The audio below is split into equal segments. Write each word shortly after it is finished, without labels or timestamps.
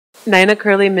ناينا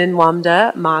كيرلي من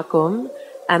وامدا معكم.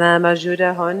 أنا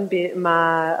موجودة هون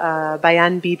مع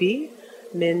بيان بيبي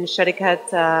من شركة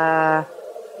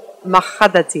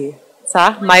مخدتي،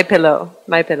 صح؟ ماي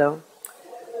بيلو.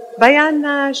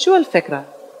 بيان، شو الفكرة؟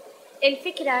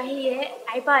 الفكرة هي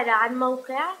عبارة عن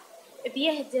موقع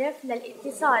بيهدف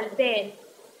للاتصال بين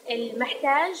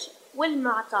المحتاج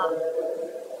والمعطاء.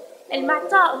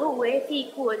 المعطاء هو في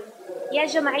يكون يا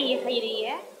جمعية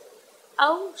خيرية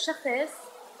أو شخص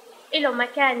له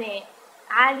مكانة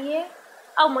عالية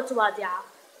أو متواضعة،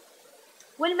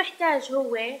 والمحتاج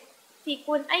هو في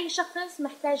يكون أي شخص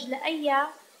محتاج لأي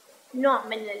نوع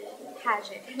من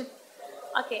الحاجة.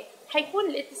 أوكي، حيكون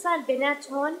الاتصال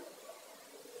بيناتهم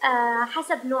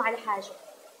حسب نوع الحاجة.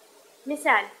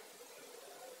 مثال،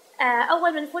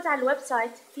 أول ما نفوت على الويب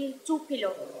سايت في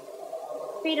 2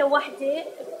 بيلو واحدة.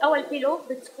 أول بيلو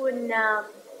بتكون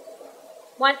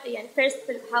يعني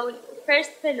first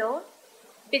pillow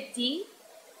بدي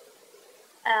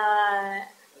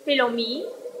pillow me.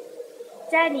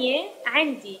 تانية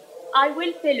عندي I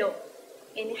will pillow،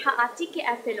 يعني حأعطيكي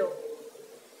a pillow.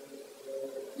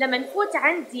 لما نفوت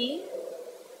عندي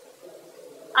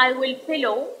I will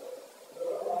pillow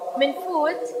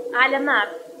منفوت على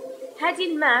ماب. هذه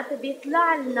الماب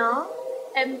بيطلع لنا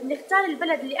نختار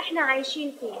البلد اللي احنا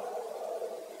عايشين فيه.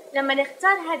 لما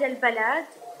نختار هذا البلد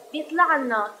بيطلع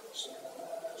لنا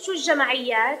شو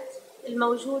الجمعيات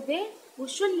الموجودة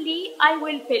وشو اللي I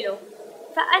will pillow.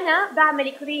 فأنا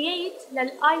بعمل create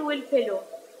لل I will pillow.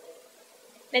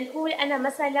 بنقول أنا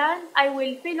مثلا I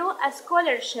will pillow a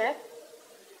scholarship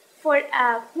for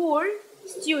a poor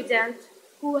student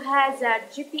who has a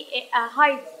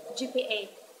high GPA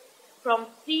from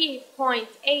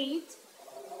 3.8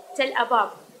 till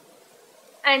above,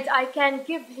 and I can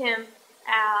give him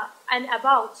an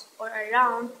about or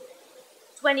around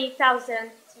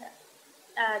 $20,000.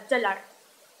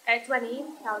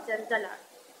 $20,000.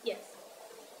 Yes.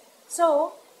 So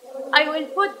I will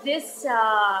put this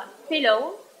pillow.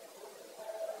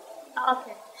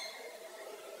 Okay.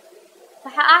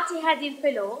 فحأعطي هذه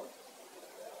البيلو،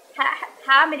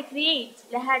 حأعمل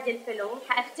create لهذا البيلو،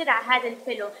 حأخترع هذا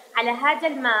البيلو على هذا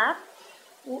الماب،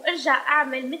 وارجع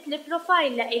أعمل مثل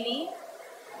بروفايل لإلي.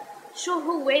 شو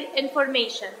هو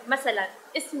الانفورميشن؟ مثلا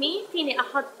اسمي فيني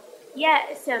أحط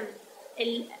يا اسم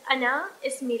أنا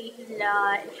اسمي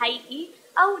الحقيقي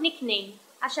أو نيك نيم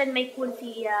عشان ما يكون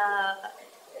في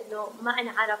إنه ما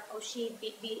أنعرف أو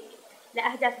شيء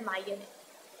لأهداف معينة.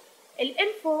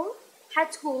 الانفو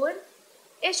حتكون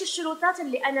إيش الشروطات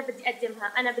اللي أنا بدي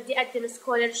أقدمها. أنا بدي أقدم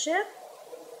scholarship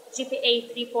GPA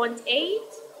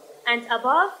 3.8 and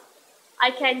above.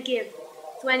 I can give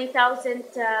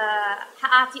 20,000.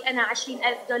 حأعطي أنا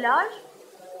 $20,000،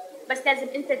 بس لازم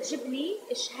أنت تجيب لي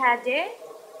شهادة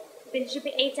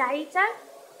بالGPA تاعيتك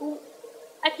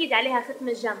وأكيد عليها ختم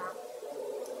الجامعة.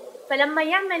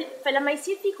 فلما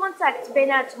يصير في كونتاكت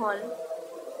بيناتهم،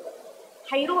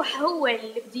 حيروح هو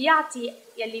اللي بده يعطي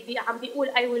يلي عم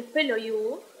بيقول I will pillow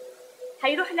you،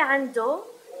 حيروح لعنده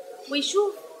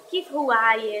ويشوف كيف هو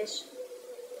عايش،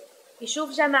 يشوف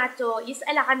جامعته،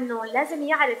 يسأل عنه. لازم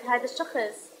يعرف هذا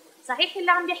الشخص صحيح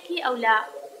اللي عم بيحكيه أو لا.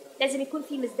 لازم يكون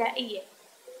في مصداقية،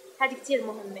 هذه كتير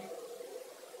مهمة.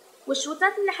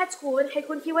 والشروطات اللي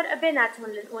حيكون في ورقة بيناتهم.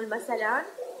 لنقول مثلا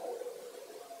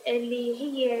اللي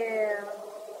هي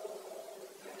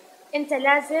أنت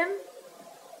لازم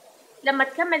لما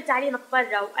تكمل تعليمك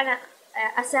برا وأنا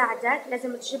أساعدك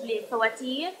لازم تجيب لي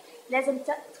فواتير، لازم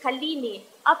تخليني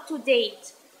up to date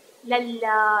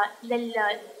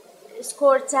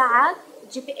للسكور تاعك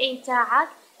GPA تاعك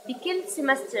بكل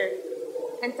سمستر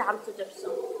أنت عم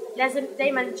تدرسه. لازم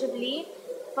دايما تجيب لي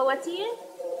فواتير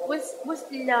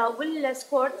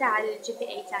والسكور تاع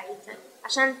الGPA تاعيتك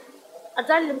عشان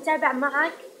أضل متابع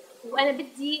معك. وأنا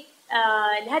بدي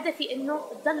الهدفي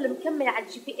إنه تضل مكمل على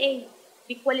الGPA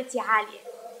بكواليتي عالية.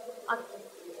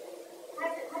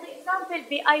 هذا example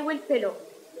ب I will pillow.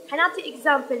 هنعطي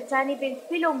example تاني بين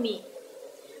pillow me.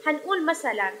 هنقول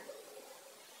مثلا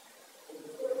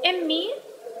أمي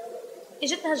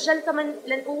إجتها الجلطة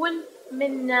لنقول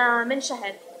من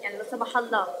شهر، يعني لا سمح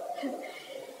الله.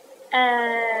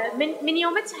 من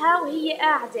يومتها وهي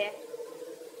قاعدة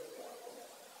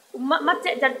وما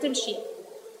بتقدر تمشي.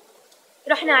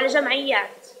 رحنا على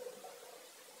جمعيات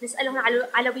نسألهم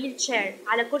على ويل تشير،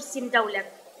 على كرسي مدولب،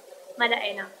 ما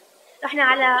لقينا. رحنا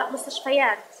على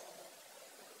مستشفيات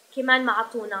كمان ما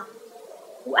عطونا.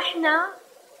 وإحنا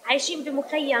عايشين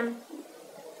بمخيم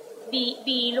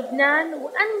بلبنان،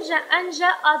 وأنجا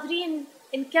قادرين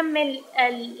نكمل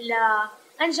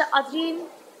أنجا قادرين،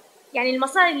 يعني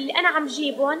المصاري اللي أنا عم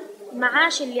جيبهم،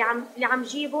 المعاش اللي عم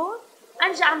جيبه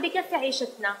أنجا عم بكفي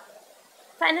عيشتنا.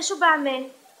 فأنا شو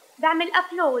بعمل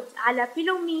أبلود على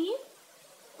بيلومي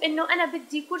إنه أنا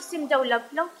بدي كرسي مدولب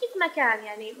لو كيف ما كان،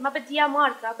 يعني ما بدي إياه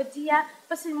ماركة، بدي إياه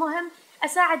بس المهم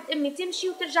أساعد أمي تمشي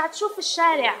وترجع تشوف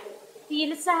الشارع، هي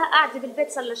لساها قاعدة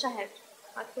بالبيت صار لها شهر.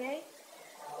 أوكي،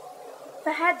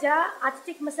 فهذا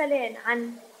أعطيتك مثالين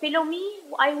عن بيلومي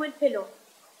وآي ويل بيلو.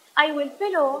 آي ويل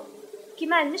بيلو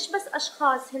كمان مش بس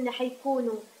أشخاص هن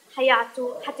حيكونوا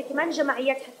حيعطوا، حتى كمان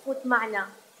جمعيات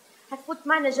حتفوت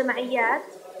معنا جمعيات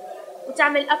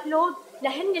وتعمل أبلود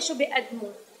لهن شو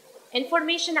بيقدموا،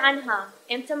 information عنها،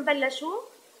 امتى مبلشوا،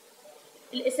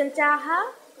 الاسم تاعها،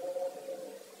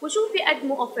 وشو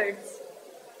بيقدموا offers.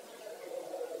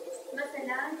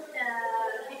 مثلا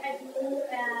بيقدموا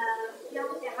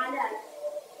بيعطوا إعالات،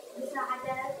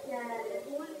 مساعدات،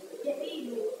 نقول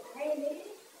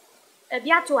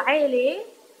بيعطوا عيلة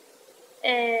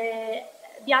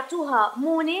بيعطوها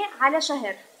مونة على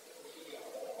شهر،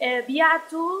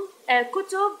 بيعطوا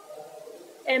كتب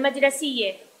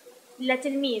مدرسية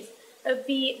لتلميذ،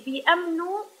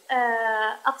 بيأمنوا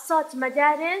أقساط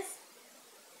مدارس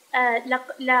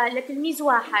لتلميذ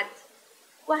واحد،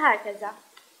 وهكذا.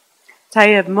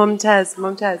 طيب، ممتاز.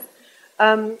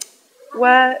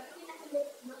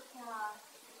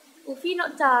 وفي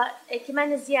نقطة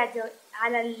كمان زيادة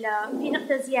في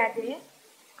نقطة زيادة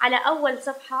على أول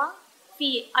صفحة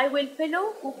في I will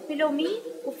pillow و pillow me،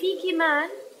 وفي كمان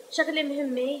شغلة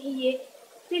مهمة هي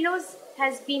pillows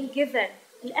has been given،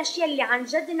 الأشياء اللي عن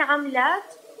جد انعملت،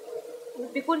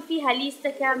 وبيكون فيها ليستة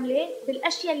كاملة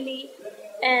بالأشياء اللي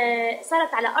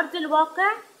صارت على أرض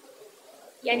الواقع.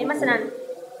 يعني مثلا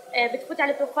بتفوت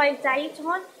على البروفايل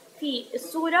تاعيتهم في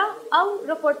الصورة أو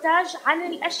ريبورتاج عن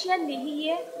الأشياء اللي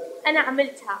هي أنا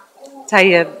عملتها.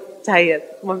 طيب،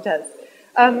 ممتاز.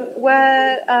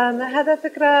 وهذا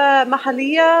فكرة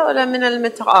محلية ولا من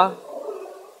المنطقة؟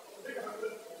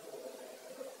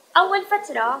 أول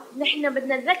فترة نحن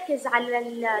بدنا نركز على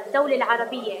الدولة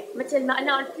العربية، مثل ما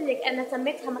أنا قلت لك أنا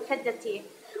سميتها مخدتي،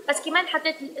 بس كمان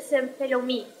حطيت الاسم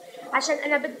بيلومي عشان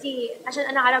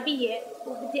أنا عربية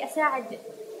وبدي أساعد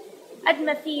قد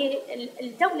ما في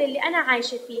الدولة اللي أنا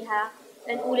عايشة فيها،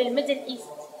 لنقول الميدل إيست.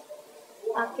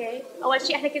 أوكي، أول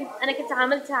شيء أنا كنت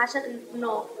عاملتها عشان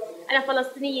إنه أنا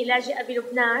فلسطينية لاجئة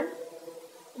بلبنان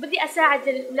وبدي أساعد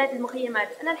الأولاد المخيمات.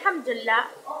 أنا الحمد لله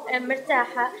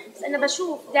مرتاحة، بس أنا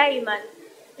بشوف دائما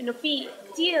إنه في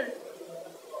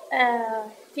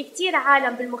كتير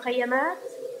عالم بالمخيمات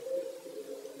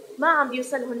ما عم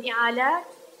بيوصلهم إعالات،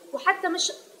 وحتى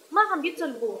مش ما عم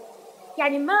بيطلبوا،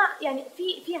 يعني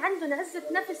في عندهم عزة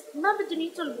نفس ما بدهم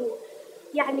يطلبوا،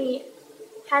 يعني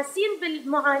حاسين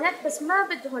بالمعاناة بس ما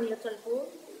بدهم يطلبوا.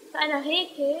 فأنا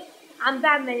هيك عم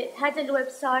بعمل هذا الويب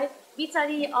سايت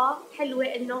بطريقة حلوة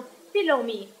إنه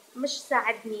بلومي مش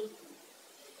ساعدني.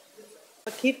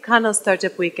 كيف كان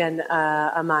ستارتب ويكند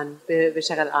أمان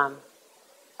بشكل عام؟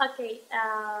 Okay,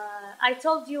 I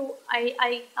told you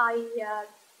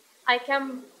I come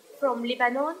from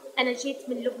Lebanon. أنا جيت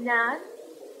من لبنان،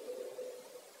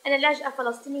 أنا لاجئة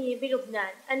فلسطينية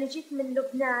بلبنان. أنا جيت من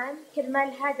لبنان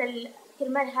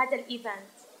كرمال هذا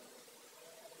الإيفنت.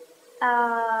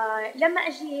 لما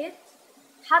أجيت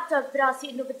حاطة براسي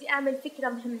إنه بدي أعمل فكرة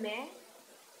مهمة،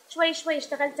 شوي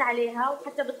اشتغلت عليها،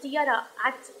 وحتى بالطيارة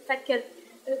قعدت أفكر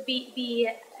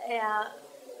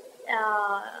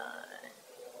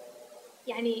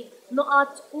يعني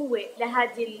نقاط قوة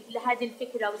لهذه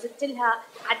الفكرة، وزدت لها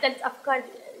عدلت أفكار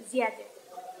زيادة.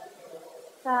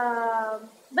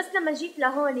 بس لما جيت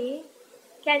لهون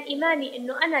كان إيماني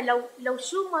إنه أنا لو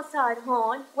شو ما صار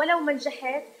هون ولو ما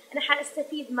نجحت أنا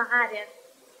حأستفيد معارف،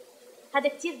 هذا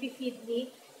كتير بيفيدني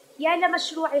يا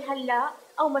لمشروعي هلا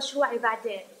أو مشروعي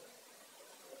بعدين.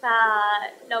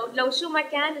 فلو شو ما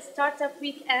كان Startup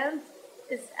Weekend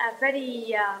is a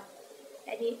very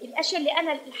يعني الأشياء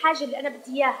الحاجة اللي أنا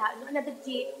بدي إياها، إنه أنا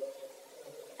بدي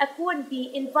أكون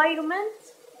environment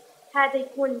هذا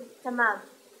يكون تمام،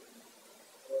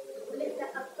 ونبدأ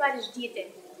أفكار جديدة.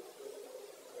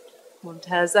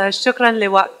 ممتاز. شكرا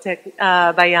لوقتك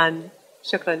بيان.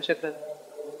 شكرا.